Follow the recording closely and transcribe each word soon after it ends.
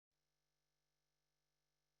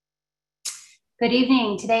Good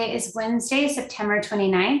evening. Today is Wednesday, September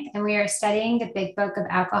 29th, and we are studying the Big Book of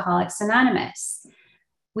Alcoholics Anonymous.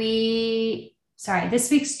 This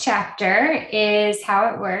week's chapter is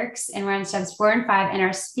How It Works, and we're on steps 4 and 5, and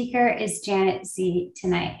our speaker is Janet Z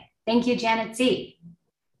tonight. Thank you, Janet Z.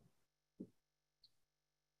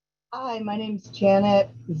 Hi, my name's Janet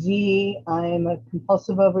Z. I'm a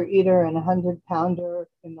compulsive overeater and a 100-pounder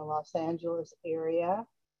in the Los Angeles area.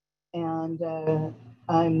 And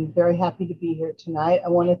I'm very happy to be here tonight. I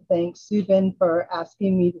want to thank Subin for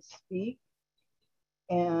asking me to speak.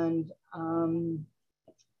 And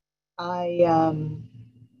I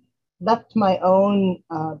left my own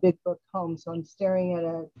big book home, so I'm staring at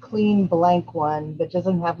a clean blank one that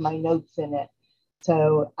doesn't have my notes in it.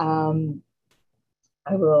 So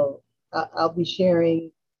I'll be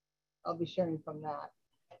sharing from that.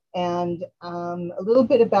 And a little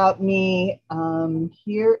bit about me.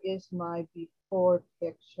 Here is my before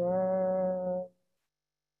picture.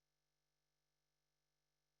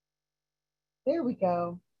 There we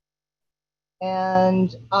go.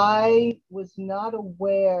 And I was not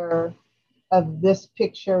aware of this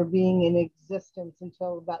picture being in existence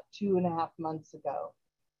until about 2.5 months ago.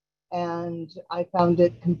 And I found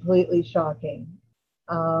it completely shocking.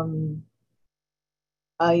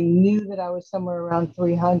 I knew that I was somewhere around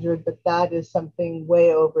 300, but that is something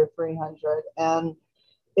way over 300. And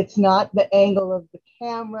it's not the angle of the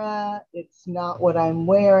camera. It's not what I'm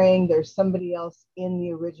wearing. There's somebody else in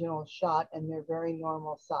the original shot, and they're very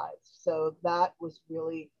normal size. So that was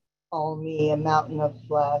really all me, a mountain of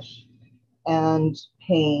flesh and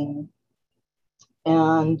pain.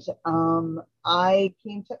 And I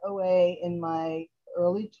came to OA in my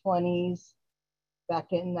early 20s.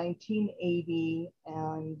 Back in 1980,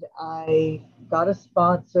 and I got a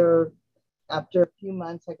sponsor. After a few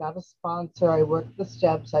months, I got a sponsor. I worked the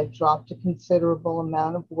steps. I dropped a considerable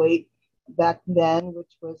amount of weight back then,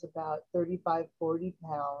 which was about 35, 40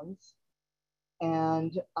 pounds.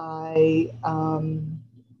 And I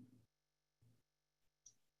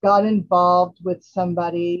got involved with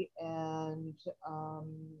somebody, and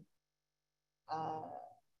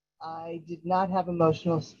I did not have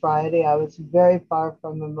emotional sobriety. I was very far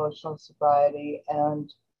from emotional sobriety.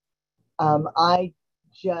 And I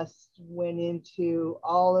just went into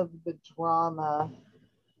all of the drama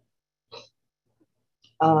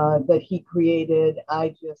that he created. I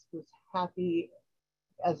just was happy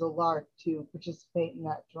as a lark to participate in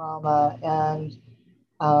that drama. And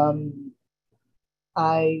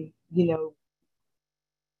I,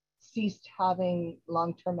 ceased having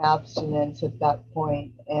long-term abstinence at that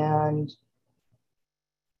point. And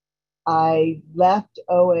I left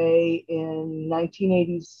OA in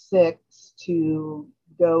 1986 to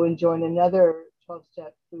go and join another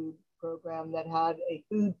 12-step food program that had a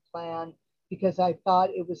food plan, because I thought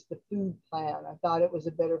it was the food plan. I thought it was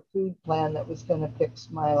a better food plan that was going to fix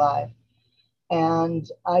my life. And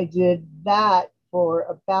I did that for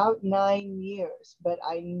about 9 years, but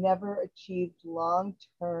I never achieved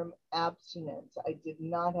long-term abstinence. I did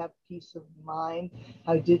not have peace of mind.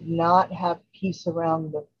 I did not have peace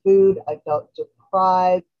around the food. I felt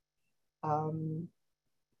deprived. And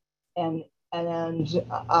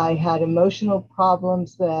I had emotional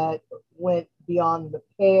problems that went beyond the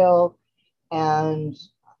pale, and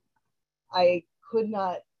I could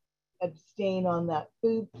not abstain on that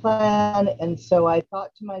food plan. And so I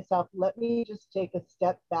thought to myself, let me just take a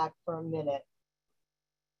step back for a minute.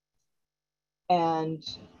 And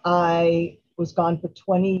I was gone for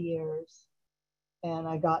 20 years, and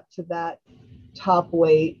I got to that top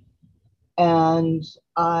weight. And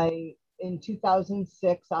in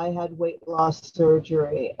 2006, I had weight loss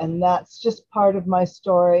surgery, and that's just part of my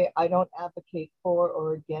story. I don't advocate for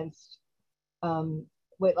or against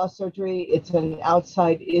weight loss surgery. It's an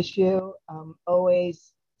outside issue.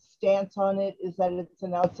 OA's stance on it is that it's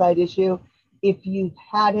an outside issue. If you've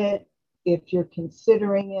had it, if you're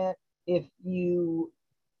considering it, if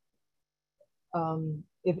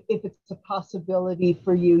it's a possibility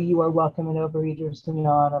for you, you are welcome in Overeaters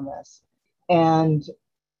Anonymous. And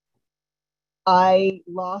I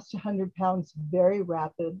lost 100 pounds very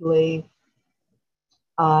rapidly.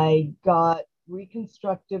 I got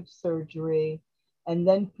reconstructive surgery, and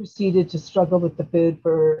then proceeded to struggle with the food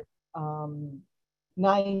for 9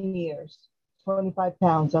 years, 25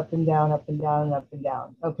 pounds up and down, up and down, and up and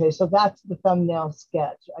down. Okay, so that's the thumbnail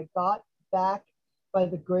sketch. I got back, by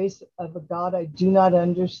the grace of a God I do not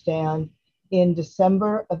understand, in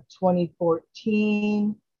December of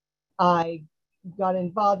 2014. I got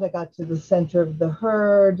involved. I got to the center of the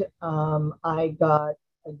herd. I got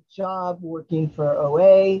a job working for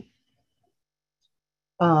OA.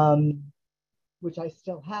 Which I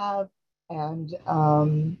still have. And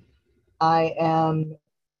I am,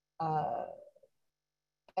 uh,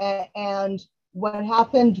 and what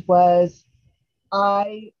happened was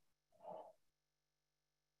I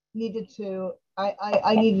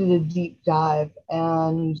I needed a deep dive,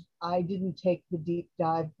 and I didn't take the deep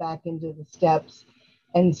dive back into the steps.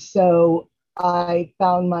 And so I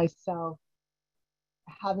found myself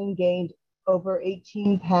having gained over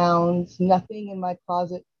 18 pounds. Nothing in my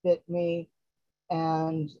closet fit me.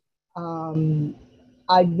 And um,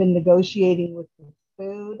 I'd been negotiating with the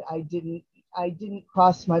food. I didn't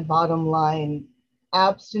cross my bottom line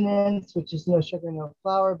abstinence, which is no sugar, no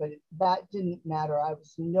flour, but that didn't matter. I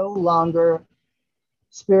was no longer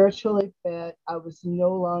spiritually fit. I was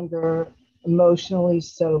no longer emotionally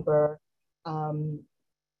sober. Um,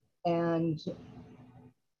 and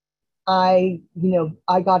I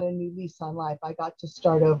got a new lease on life. I got to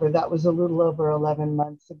start over. That was a little over 11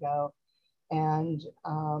 months ago. And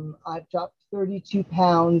I've dropped 32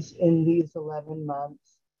 pounds in these 11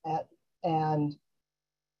 months. And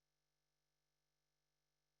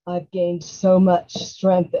I've gained so much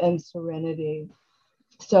strength and serenity.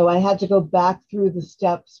 So I had to go back through the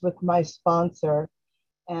steps with my sponsor.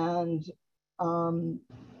 And, um,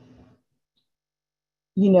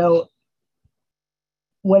 you know,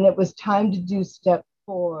 when it was time to do step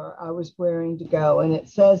 4, I was raring to go. And it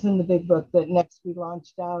says in the big book that next we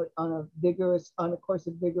launched out on a course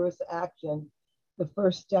of vigorous action, the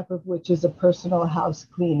first step of which is a personal house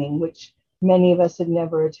cleaning, which many of us had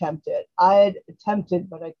never attempted. I had attempted,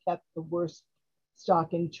 but I kept the worst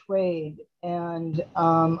stock in trade. And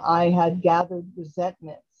I had gathered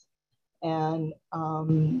resentments. And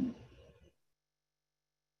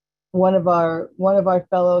one of our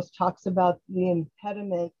fellows talks about the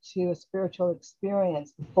impediment to a spiritual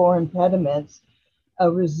experience, the 4 impediments: a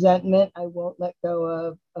resentment I won't let go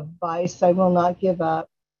of, a vice I will not give up,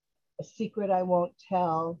 a secret I won't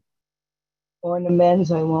tell, or an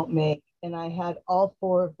amends I won't make. And I had all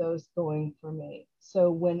 4 of those going for me.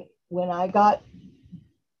 So when I got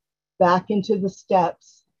back into the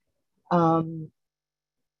steps,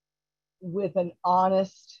 with an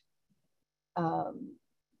honest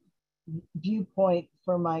viewpoint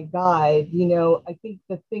for my guide, I think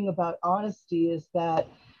the thing about honesty is that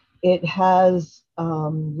it has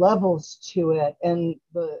levels to it, and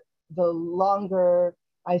the longer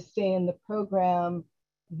I stay in the program,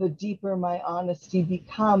 the deeper my honesty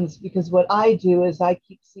becomes, because what I do is I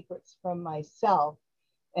keep secrets from myself,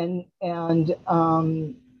 and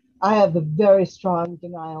I have a very strong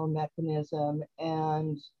denial mechanism,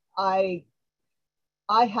 and I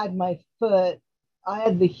I had my foot, I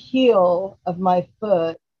had the heel of my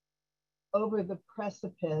foot over the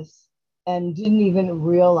precipice and didn't even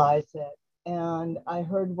realize it. And I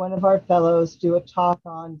heard one of our fellows do a talk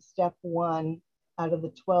on step 1 out of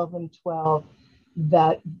the 12 and 12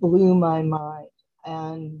 that blew my mind.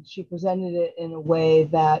 And she presented it in a way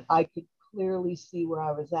that I could clearly see where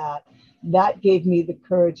I was at. That gave me the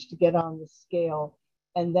courage to get on the scale.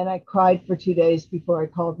 And then I cried for 2 days before I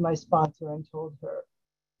called my sponsor and told her.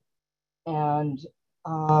 And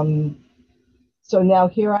so now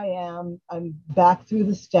here I am. I'm back through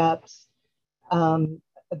the steps, a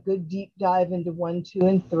good deep dive into 1, 2,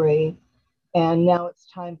 and 3. And now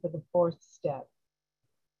it's time for the 4th step.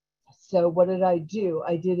 So what did I do?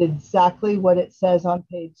 I did exactly what it says on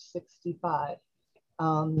page 65.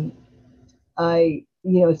 The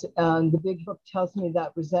big book tells me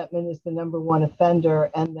that resentment is the number 1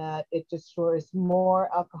 offender, and that it destroys more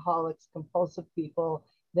alcoholics, compulsive people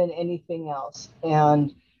than anything else.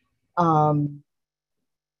 And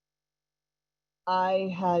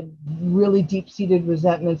I had really deep-seated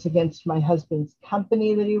resentments against my husband's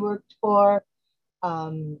company that he worked for.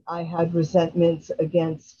 I had resentments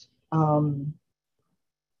against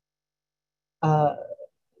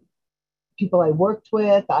people I worked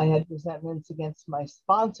with. I had resentments against my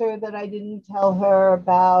sponsor that I didn't tell her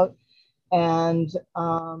about. And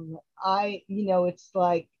it's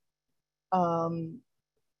like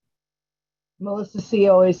Melissa C.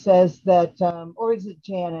 always says that, or is it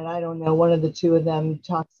Janet? I don't know. One of the 2 of them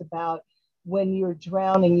talks about when you're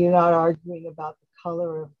drowning, you're not arguing about the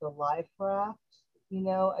color of the life raft,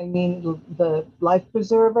 the life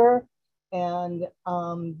preserver. And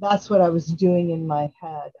that's what I was doing in my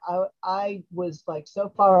head. I was like so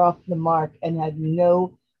far off the mark and had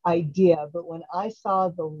no idea. But when I saw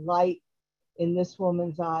the light in this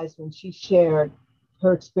woman's eyes when she shared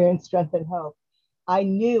her experience, strength, and hope, I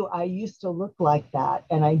knew I used to look like that,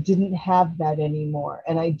 and I didn't have that anymore.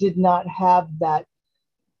 And I did not have that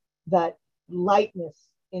lightness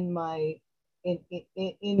in my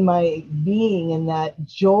in my being, and that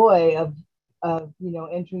joy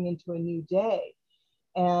entering into a new day.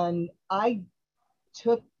 And I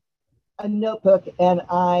took a notebook and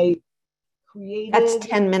I created. That's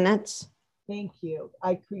 10 minutes. Thank you.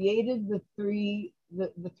 I created the three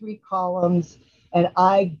columns and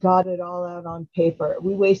I got it all out on paper.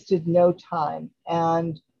 We wasted no time.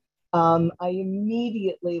 And I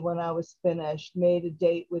immediately, when I was finished, made a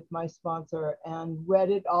date with my sponsor and read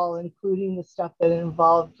it all, including the stuff that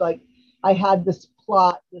involved, like, I had this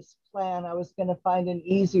plot, this plan. I was going to find an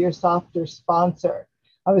easier, softer sponsor.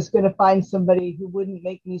 I was going to find somebody who wouldn't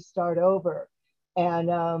make me start over. And,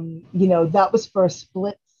 that was for a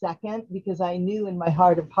split second, because I knew in my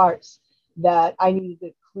heart of hearts that I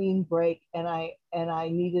needed a clean break and I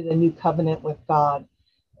needed a new covenant with God.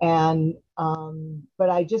 And but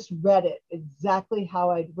I just read it exactly how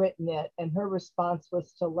I'd written it, and her response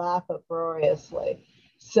was to laugh uproariously.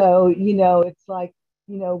 So it's like,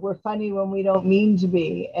 we're funny when we don't mean to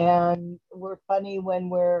be, and we're funny when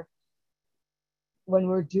we're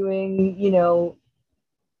doing,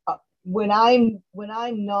 when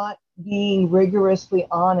I'm not being rigorously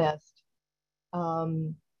honest,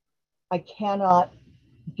 I cannot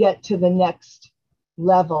get to the next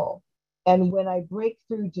level. And when I break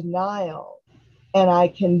through denial and I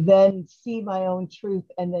can then see my own truth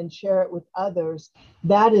and then share it with others,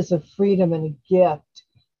 that is a freedom and a gift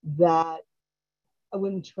that I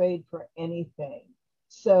wouldn't trade for anything.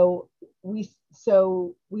 So we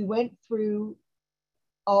went through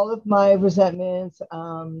all of my resentments,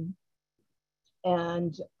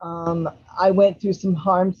 and I went through some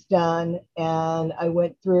harms done, and I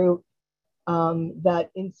went through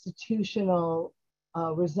that institutional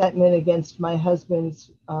resentment against my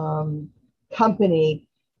husband's company.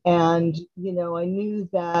 And, I knew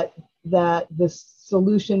that the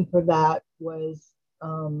solution for that was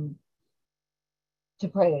to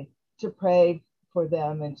pray for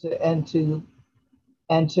them, and to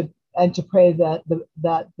pray that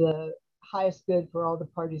the highest good for all the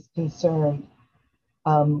parties concerned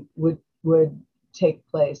would take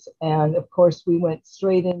place. And of course, we went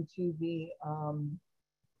straight into the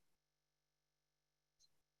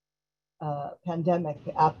pandemic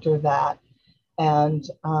after that. And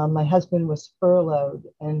my husband was furloughed.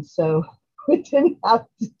 And so we didn't have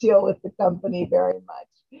to deal with the company very much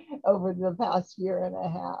over the past year and a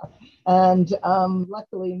half. And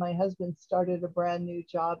luckily, my husband started a brand new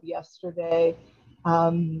job yesterday.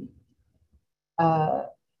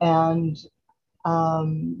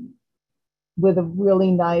 With a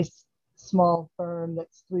really nice small firm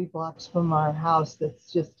that's 3 blocks from our house,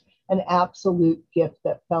 that's just an absolute gift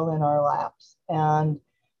that fell in our laps. And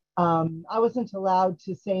I wasn't allowed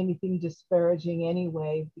to say anything disparaging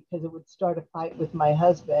anyway, because it would start a fight with my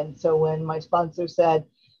husband. So when my sponsor said,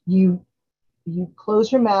 you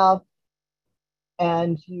close your mouth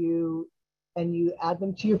and you add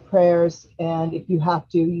them to your prayers, and if you have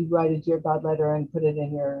to, you write a dear God letter and put it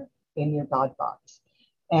in your God box.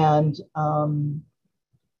 And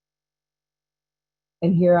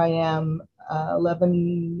here I am,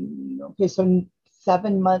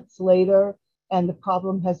 7 months later, and the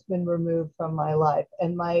problem has been removed from my life.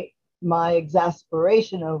 And my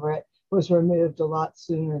exasperation over it was removed a lot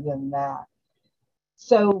sooner than that.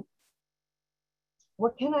 So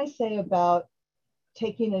what can I say about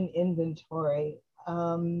taking an inventory?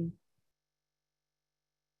 I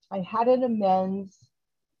had an amends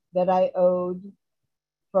that I owed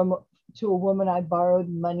to a woman I borrowed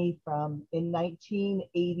money from in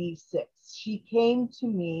 1986. She came to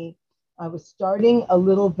me. I was starting a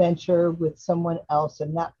little venture with someone else,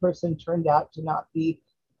 and that person turned out to not be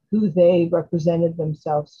who they represented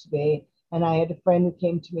themselves to be. And I had a friend who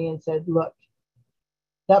came to me and said, look,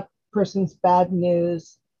 that person's bad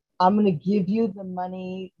news. I'm going to give you the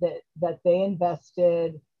money that they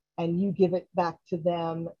invested, and you give it back to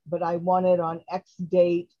them, but I want it on X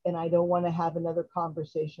date, and I don't want to have another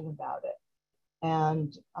conversation about it.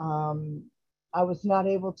 And I was not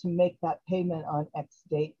able to make that payment on X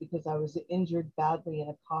date because I was injured badly in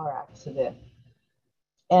a car accident.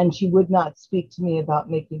 And she would not speak to me about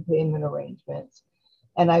making payment arrangements.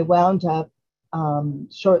 And I wound up,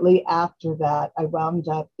 shortly after that, I wound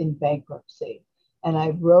up in bankruptcy. And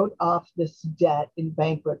I wrote off this debt in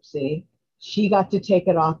bankruptcy. She got to take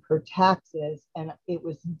it off her taxes, and it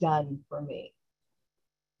was done for me,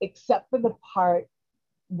 except for the part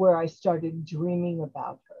where I started dreaming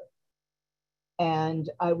about her. And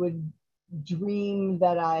I would dream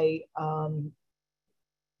that I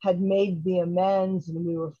had made the amends and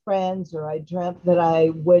we were friends, or I dreamt that I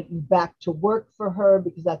went back to work for her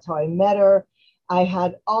because that's how I met her. I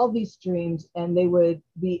had all these dreams, and they would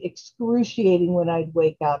be excruciating when I'd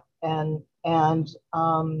wake up. And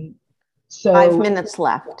So 5 minutes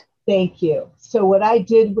left. Thank you. So what I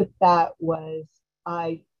did with that was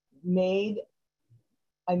I made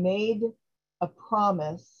a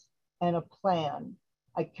promise and a plan.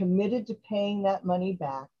 I committed to paying that money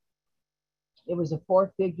back. It was a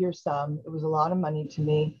 4-figure sum. It was a lot of money to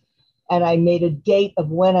me. And I made a date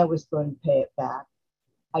of when I was going to pay it back.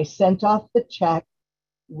 I sent off the check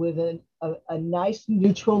with a nice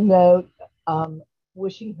neutral note,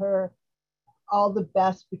 wishing her all the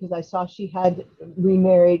best, because I saw she had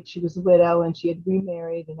remarried. She was a widow and she had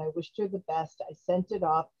remarried, and I wished her the best. I sent it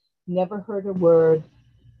off, never heard a word.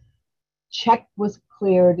 Check was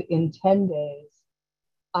cleared in 10 days.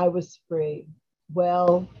 I was free.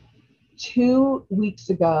 Well, 2 weeks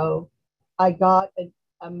ago, I got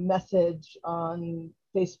a message on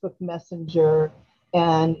Facebook Messenger,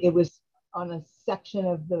 and it was on a section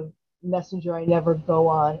of the Messenger I never go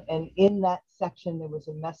on. And in that section, there was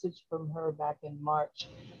a message from her back in March,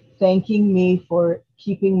 thanking me for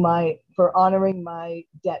honoring my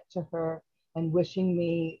debt to her and wishing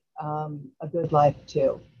me a good life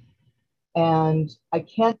too. And I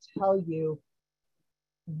can't tell you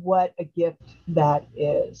what a gift that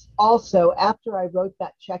is. Also, after I wrote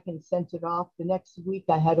that check and sent it off, the next week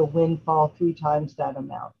I had a windfall 3 times that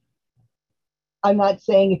amount. I'm not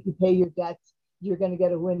saying if you pay your debts, you're going to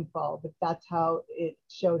get a windfall, but that's how it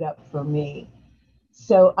showed up for me.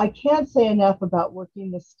 So I can't say enough about working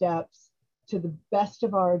the steps to the best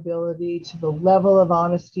of our ability, to the level of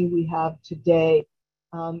honesty we have today.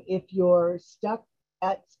 If you're stuck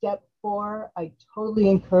at step 4, I totally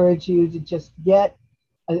encourage you to just get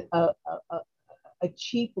a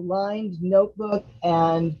cheap lined notebook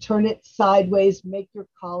and turn it sideways, make your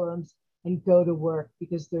columns, and go to work,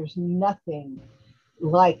 because there's nothing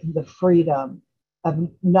like the freedom of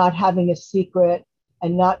not having a secret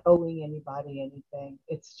and not owing anybody anything.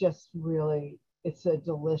 It's just really, it's a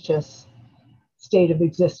delicious state of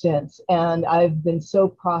existence. And I've been so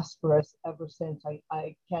prosperous ever since.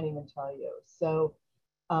 I can't even tell you. So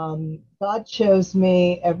God shows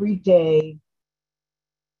me every day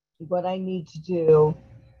what I need to do.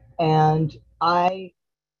 And I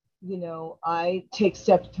take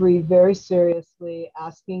step 3 very seriously,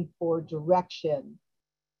 asking for direction.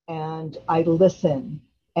 And I listen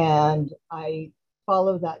and I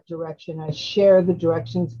follow that direction. I share the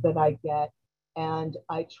directions that I get, and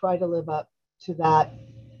I try to live up to that,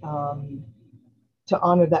 to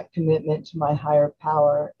honor that commitment to my higher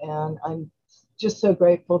power. And I'm just so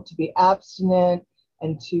grateful to be abstinent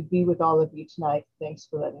and to be with all of you tonight. Thanks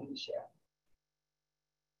for letting me share.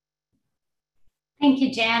 Thank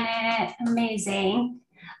you, Janet. Amazing.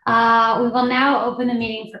 We will now open the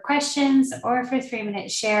meeting for questions or for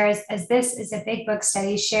 3-minute shares. As this is a big book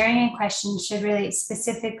study, sharing and questions should relate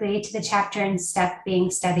specifically to the chapter and step being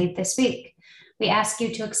studied this week. We ask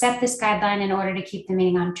you to accept this guideline in order to keep the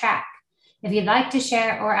meeting on track. If you'd like to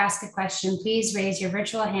share or ask a question, please raise your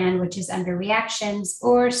virtual hand, which is under reactions,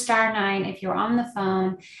 or *9 if you're on the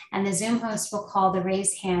phone, and the Zoom host will call the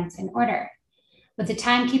raise hands in order. Would the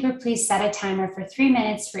timekeeper please set a timer for 3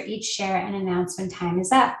 minutes for each share and announce when time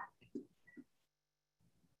is up?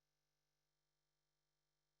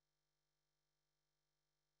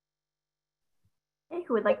 Okay,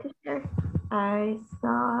 who would like to share? I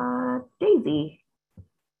saw Daisy.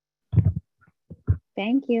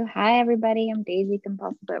 Thank you. Hi, everybody. I'm Daisy,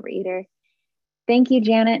 compulsive overeater. Thank you,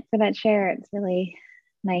 Janet, for that share. It's really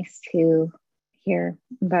nice to hear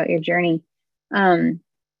about your journey.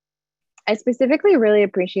 I specifically really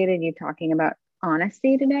appreciated you talking about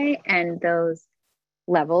honesty today and those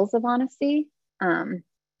levels of honesty, and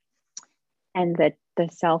the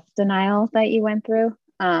self-denial that you went through,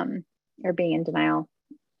 or being in denial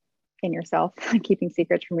in yourself, keeping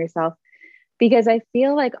secrets from yourself. Because I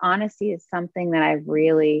feel like honesty is something that I've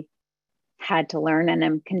really had to learn and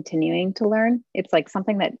I'm continuing to learn. It's like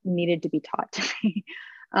something that needed to be taught to me,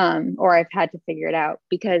 or I've had to figure it out.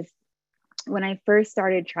 Because when I first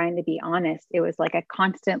started trying to be honest, it was like a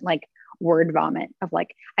constant like word vomit of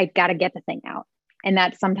like, I got to get the thing out. And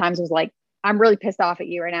that sometimes was like, I'm really pissed off at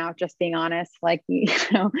you right now, just being honest. Like,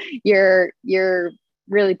 you're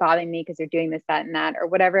really bothering me because you're doing this, that, and that, or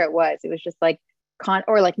whatever it was. It was just like,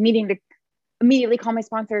 or like needing to immediately call my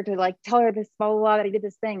sponsor to like tell her this, blah, blah, blah, that I did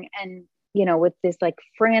this thing. And, with this like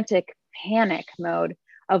frantic panic mode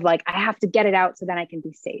of like, I have to get it out so then I can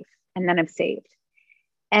be safe. And then I'm saved.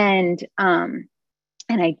 And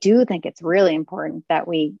I do think it's really important that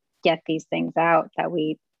we get these things out, that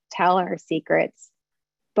we tell our secrets.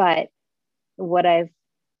 But what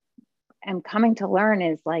am coming to learn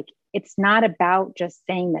is like, it's not about just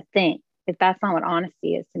saying the thing. That's not what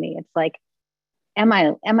honesty is to me. It's like, am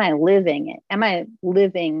I living it? Am I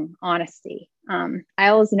living honesty? I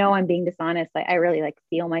always know I'm being dishonest. I really like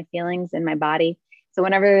feel my feelings in my body. So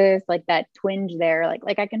whenever there's like that twinge there,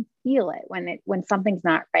 like I can feel it when something's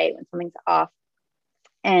not right, when something's off.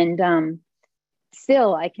 And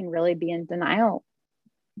still I can really be in denial,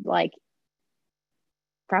 like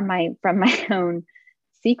from my own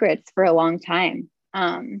secrets for a long time.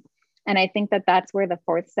 And I think that that's where the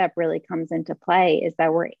fourth step really comes into play, is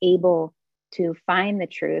that we're able to find the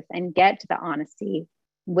truth and get to the honesty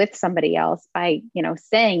with somebody else by,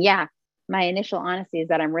 saying, yeah, my initial honesty is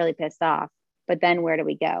that I'm really pissed off, but then where do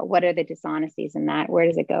we go? What are the dishonesties in that? Where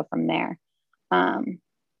does it go from there? And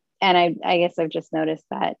I guess I've just noticed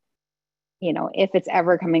that, if it's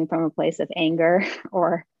ever coming from a place of anger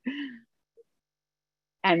or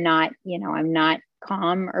I'm not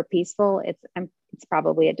calm or peaceful, it's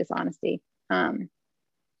probably a dishonesty.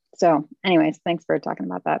 So anyways, thanks for talking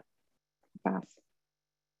about that. Pass.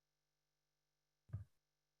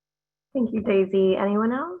 Thank you, Daisy.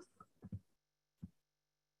 Anyone else?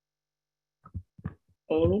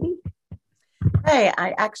 Amy? Hey,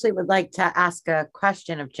 I actually would like to ask a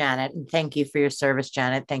question of Janet, and thank you for your service,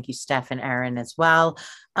 Janet. Thank you, Steph and Erin as well.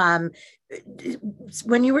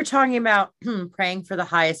 When you were talking about praying for the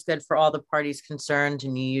highest good for all the parties concerned,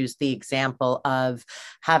 and you used the example of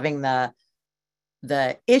having the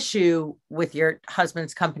issue with your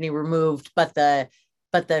husband's company removed, but the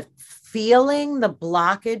feeling, the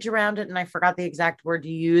blockage around it, and I forgot the exact word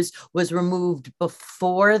you used, was removed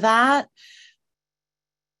before that.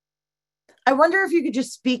 I wonder if you could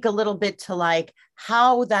just speak a little bit to like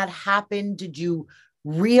how that happened. Did you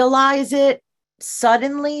realize it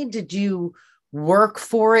suddenly? Did you work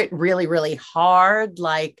for it really, really hard?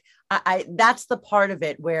 Like I that's the part of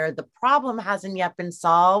it where the problem hasn't yet been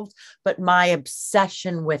solved, but my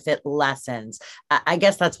obsession with it lessens. I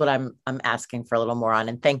guess that's what I'm asking for a little more on.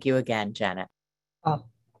 And thank you again, Janet. Oh,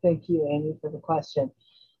 thank you, Amy, for the question.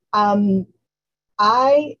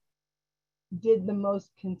 I did the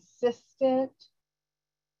most consistent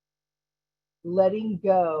letting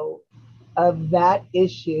go of that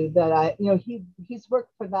issue that he's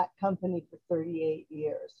worked for that company for 38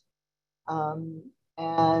 years.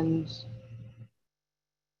 And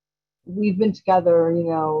we've been together,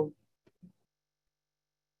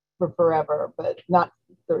 for forever, but not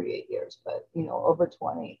 38 years, but, over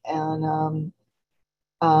 20. And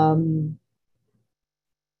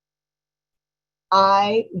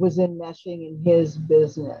I was enmeshing in his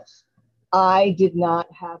business. I did not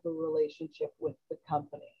have a relationship with the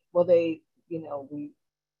company. Well,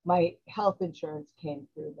 my health insurance came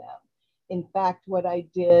through them. In fact, what I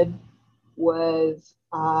did was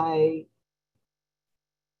I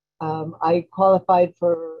qualified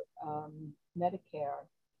for Medicare,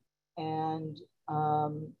 and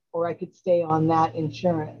or I could stay on that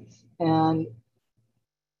insurance, and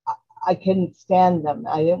I couldn't stand them.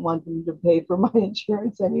 I didn't want them to pay for my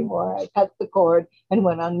insurance anymore. I cut the cord and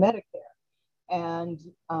went on Medicare, and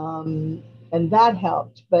that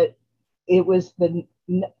helped. But it was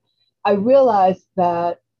I realized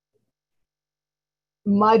that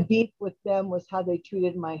my beef with them was how they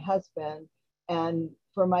treated my husband, and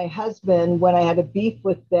for my husband, when I had a beef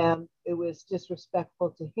with them, it was disrespectful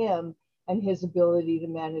to him and his ability to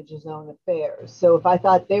manage his own affairs. So if I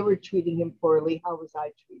thought they were treating him poorly, how was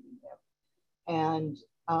I treating him? And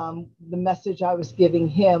the message I was giving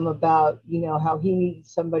him about, how he needed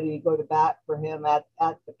somebody to go to bat for him at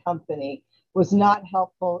the company was not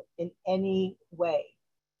helpful in any way.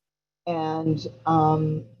 And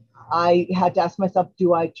I had to ask myself,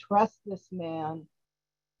 do I trust this man?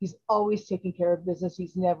 He's always taking care of business.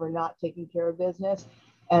 He's never not taking care of business.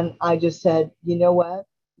 And I just said, you know what,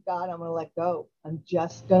 God, I'm going to let go. I'm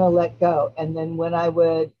just going to let go. And then when I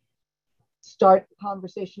would start the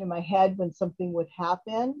conversation in my head, when something would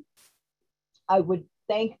happen, I would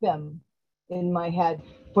thank them in my head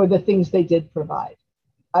for the things they did provide.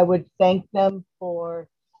 I would thank them for,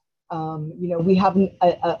 we have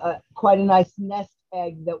quite a nice nest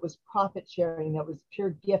egg that was profit sharing, that was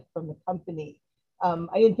pure gift from the company. I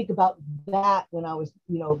didn't think about that when I was,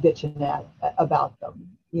 bitching about them,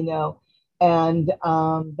 and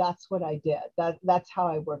that's what I did. That's how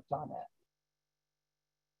I worked on it.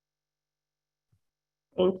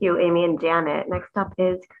 Thank you, Amy and Janet. Next up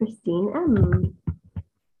is Christine M.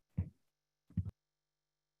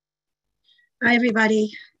 Hi,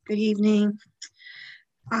 everybody. Good evening.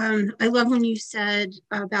 I love when you said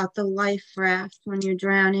about the life raft. When you're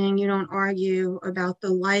drowning, you don't argue about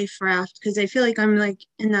the life raft, because I feel like I'm like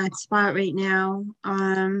in that spot right now.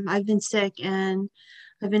 I've been sick and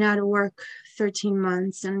I've been out of work 13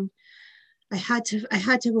 months, and I had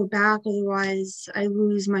to go back, otherwise I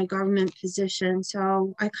lose my government position.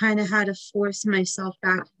 So I kind of had to force myself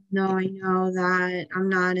back. No, I know that I'm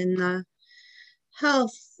not in the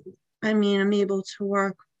health. I mean, I'm able to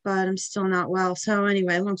work, but I'm still not well. So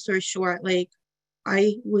anyway, long story short, like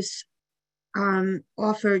I was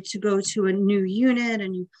offered to go to a new unit, a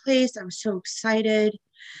new place. I was so excited.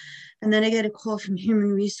 And then I get a call from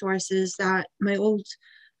Human Resources that my old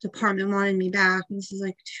department wanted me back. This is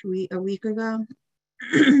like a week ago,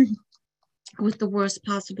 with the worst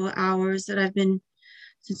possible hours that I've been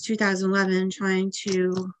since 2011 trying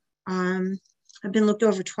to, I've been looked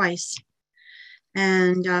over twice.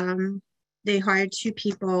 And they hired 2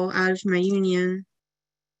 people out of my union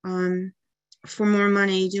for more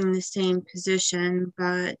money doing the same position.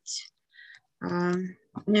 But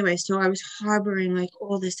anyway, so I was harboring like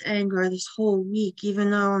all this anger this whole week, even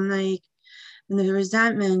though I'm like, and the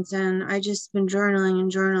resentment, and I just been journaling and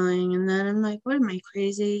journaling. And then I'm like, what am I,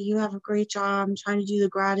 crazy? You have a great job. I'm trying to do the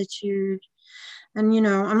gratitude. And,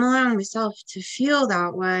 I'm allowing myself to feel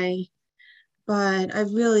that way. But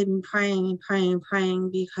I've really been praying and praying and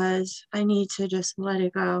praying because I need to just let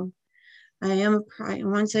it go.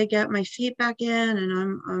 Once I get my feet back in and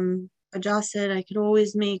I'm adjusted, I could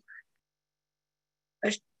always make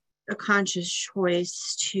a conscious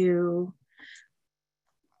choice to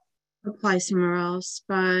apply somewhere else.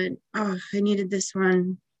 But I needed this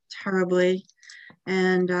one terribly.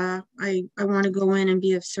 And I want to go in and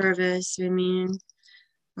be of service. I mean,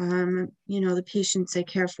 the patients I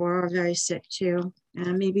care for are very sick too.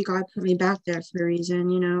 And maybe God put me back there for a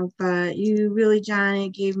reason, but you really,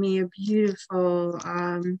 Janet, gave me a beautiful,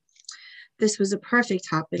 this was a perfect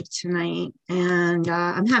topic tonight. And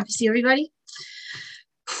I'm happy to see everybody.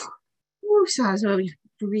 Ooh, so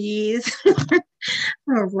breathe.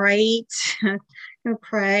 All right. I'm gonna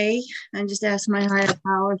pray and just ask my higher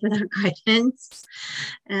power for that guidance.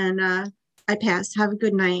 And I pass. Have a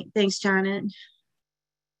good night. Thanks, Janet.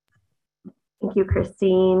 Thank you,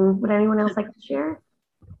 Christine. Would anyone else like to share?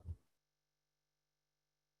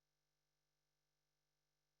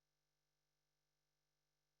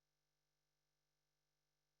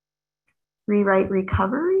 Rewrite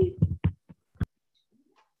Recovery.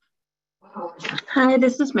 Hi,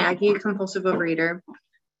 this is Maggie, compulsive overeater.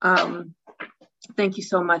 Thank you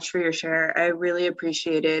so much for your share. I really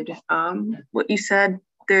appreciated what you said.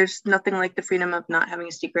 There's nothing like the freedom of not having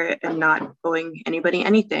a secret and not owing anybody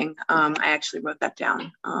anything. I actually wrote that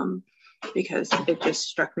down because it just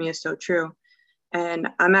struck me as so true. And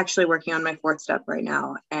I'm actually working on my 4th step right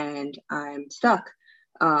now, and I'm stuck.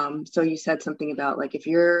 So you said something about like, if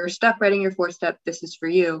you're stuck writing your 4th step, this is for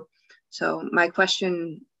you. So my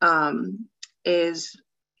question is,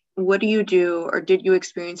 what do you do, or did you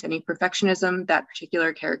experience any perfectionism, that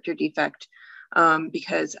particular character defect?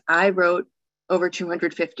 Because I wrote over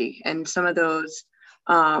 250, and some of those,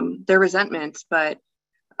 they're resentments, but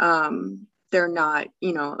they're not,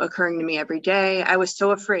 occurring to me every day. I was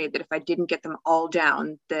so afraid that if I didn't get them all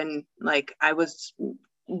down, then like I was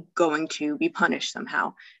going to be punished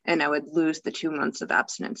somehow, and I would lose the 2 months of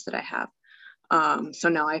abstinence that I have. So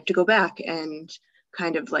now I have to go back and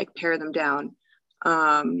kind of like pare them down.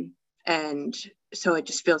 And so it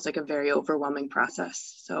just feels like a very overwhelming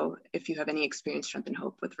process. So if you have any experience, strength, and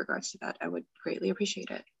hope with regards to that, I would greatly appreciate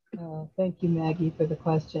it. Thank you, Maggie, for the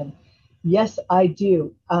question. Yes, I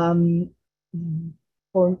do.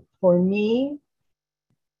 For me,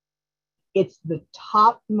 it's the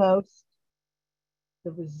topmost,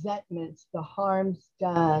 the resentments, the harms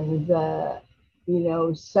done, the,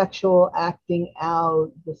 sexual acting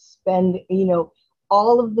out, the spend,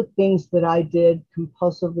 all of the things that I did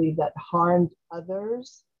compulsively that harmed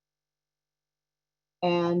others,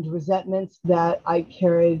 and resentments that I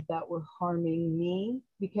carried that were harming me.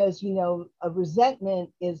 Because, a resentment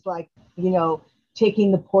is like,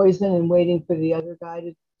 taking the poison and waiting for the other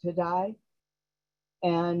guy to die.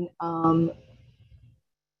 And I'm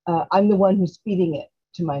the one who's feeding it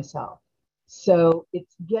to myself. So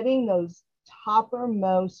it's getting those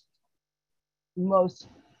toppermost, most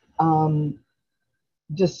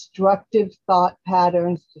destructive thought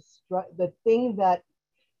patterns, the thing that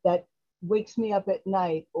wakes me up at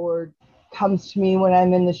night, or comes to me when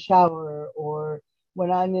I'm in the shower, or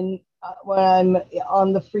when I'm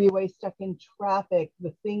on the freeway stuck in traffic,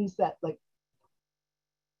 the things that like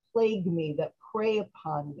plague me, that prey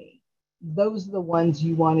upon me. Those are the ones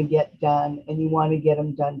you want to get done, and you want to get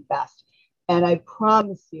them done fast. And I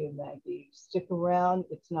promise you, Maggie, stick around.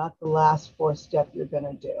 It's not the last 4th step you're going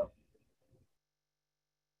to do.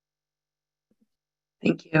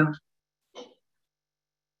 Thank you.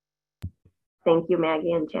 Thank you,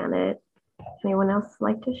 Maggie and Janet. Anyone else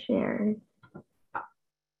like to share?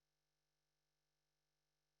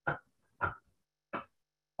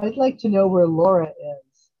 I'd like to know where Laura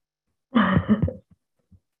is.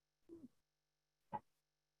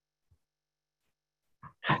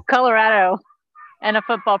 Colorado and a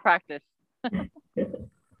football practice.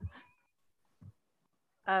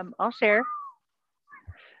 I'll share.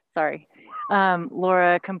 Sorry.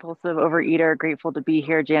 Laura, compulsive overeater, grateful to be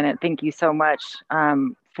here. Janet, thank you so much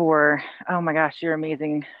for, oh my gosh, you're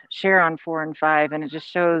amazing. Share on 4 and 5. And it just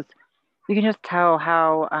shows, you can just tell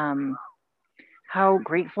how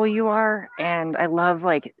grateful you are. And I love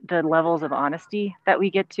like the levels of honesty that we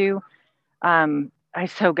get to. I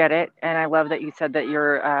so get it. And I love that you said that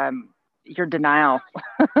your denial.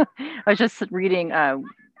 I was just reading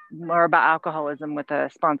more about alcoholism with a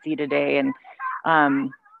sponsee today, and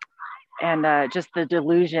just the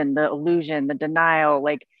delusion, the illusion, the denial,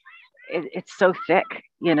 like it's so thick,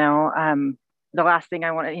 you know. The last thing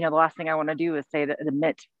I want to do is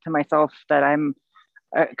admit to myself that I'm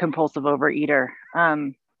a compulsive overeater.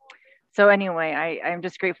 So anyway, I'm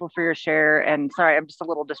just grateful for your share, and sorry, I'm just a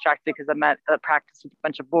little distracted because I'm at a practice with a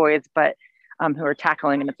bunch of boys, but who are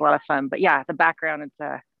tackling, and it's a lot of fun. But yeah, the background, it's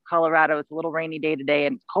Colorado. It's a little rainy day today,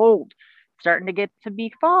 and it's cold. Starting to get to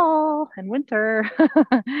be fall and winter.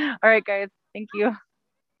 All right, guys. Thank you.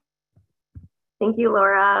 Thank you,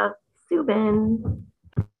 Laura. Subin.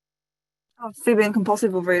 Oh, Subin,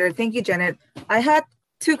 compulsive overeater. Thank you, Janet. I had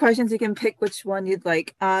 2 questions. You can pick which one you'd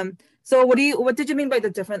like. So what did you mean by the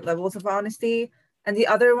different levels of honesty? And the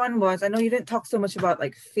other one was, I know you didn't talk so much about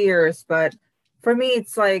like fears, but for me,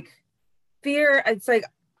 it's like fear. It's like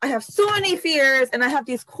I have so many fears, and I have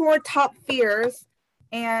these core top fears.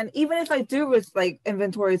 And even if I do with like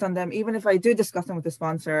inventories on them, even if I do discuss them with the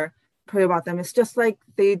sponsor, pray about them, it's just like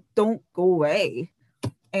they don't go away.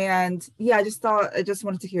 And yeah, I just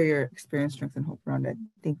wanted to hear your experience, strength, and hope around it.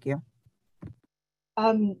 Thank you.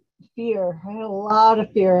 Fear. I had a lot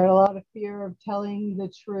of fear. I had a lot of fear of telling the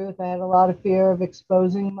truth. I had a lot of fear of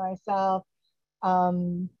exposing myself.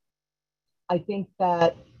 I think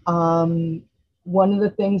that one of the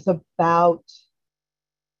things about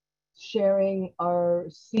sharing our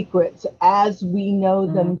secrets as we know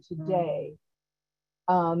them today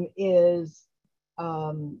is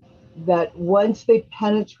that once they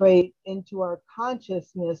penetrate into our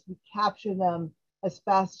consciousness, we capture them as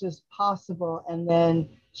fast as possible and then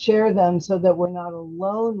share them so that we're not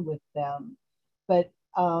alone with them. But,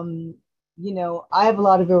 you know, I have a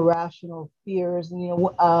lot of irrational fears, and, you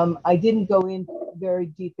know, I didn't go in very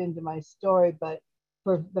deep into my story, but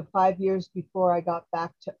for the 5 years before I got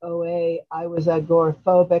back to OA, I was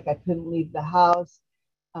agoraphobic. I couldn't leave the house.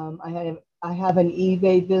 I have an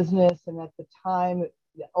eBay business, and at the time,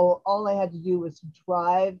 all I had to do was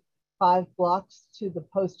drive 5 blocks to the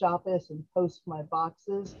post office and post my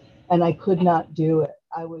boxes, and I could not do it.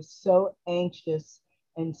 I was so anxious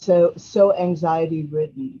and so anxiety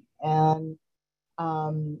ridden, and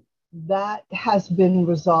that has been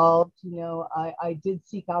resolved. You know, I did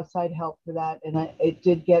seek outside help for that, and it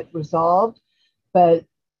did get resolved. But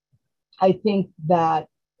I think that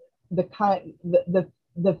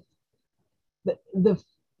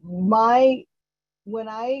when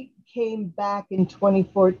I came back in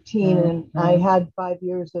 2014 and I had 5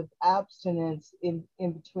 years of abstinence in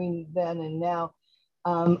between then and now,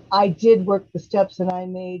 I did work the steps, and I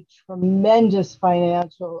made tremendous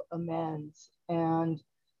financial amends. And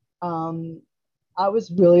I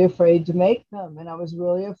was really afraid to make them, and I was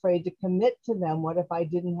really afraid to commit to them. What if I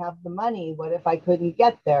didn't have the money? What if I couldn't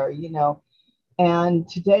get there, you know? And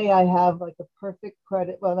today I have like a perfect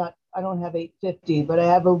credit. Well, I don't have 850, but I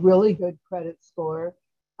have a really good credit score.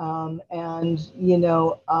 And, you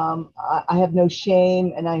know, I have no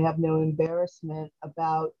shame and I have no embarrassment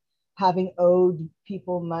about having owed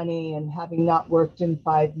people money and having not worked in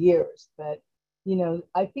 5 years. But, you know,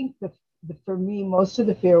 I think for me, most of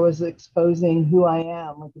the fear was exposing who I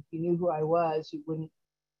am. Like, if you knew who I was, you wouldn't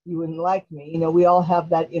like me. You know, we all have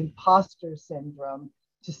that imposter syndrome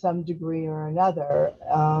to some degree or another.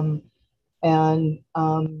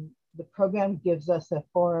 The program gives us a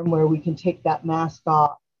forum where we can take that mask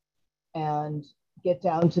off and get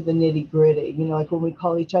down to the nitty gritty. You know, like when we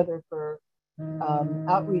call each other for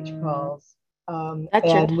outreach calls.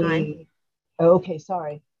 That's your time. Okay,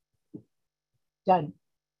 sorry. Done.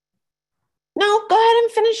 No, go ahead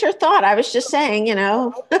and finish your thought. I was just saying, you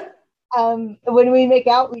know. When we make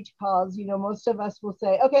outreach calls, you know, most of us will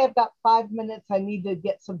say, okay, I've got 5 minutes. I need to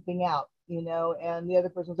get something out, you know, and the other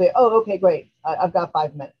person will say, oh, okay, great. I've got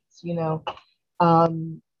 5 minutes, you know.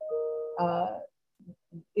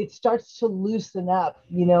 It starts to loosen up,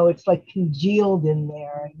 you know, it's like congealed in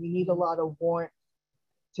there, and we need a lot of warmth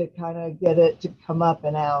to kind of get it to come up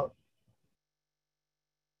and out.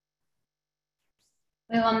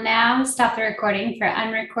 We will now stop the recording for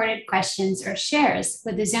unrecorded questions or shares.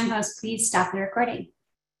 Would the Zoom host please stop the recording?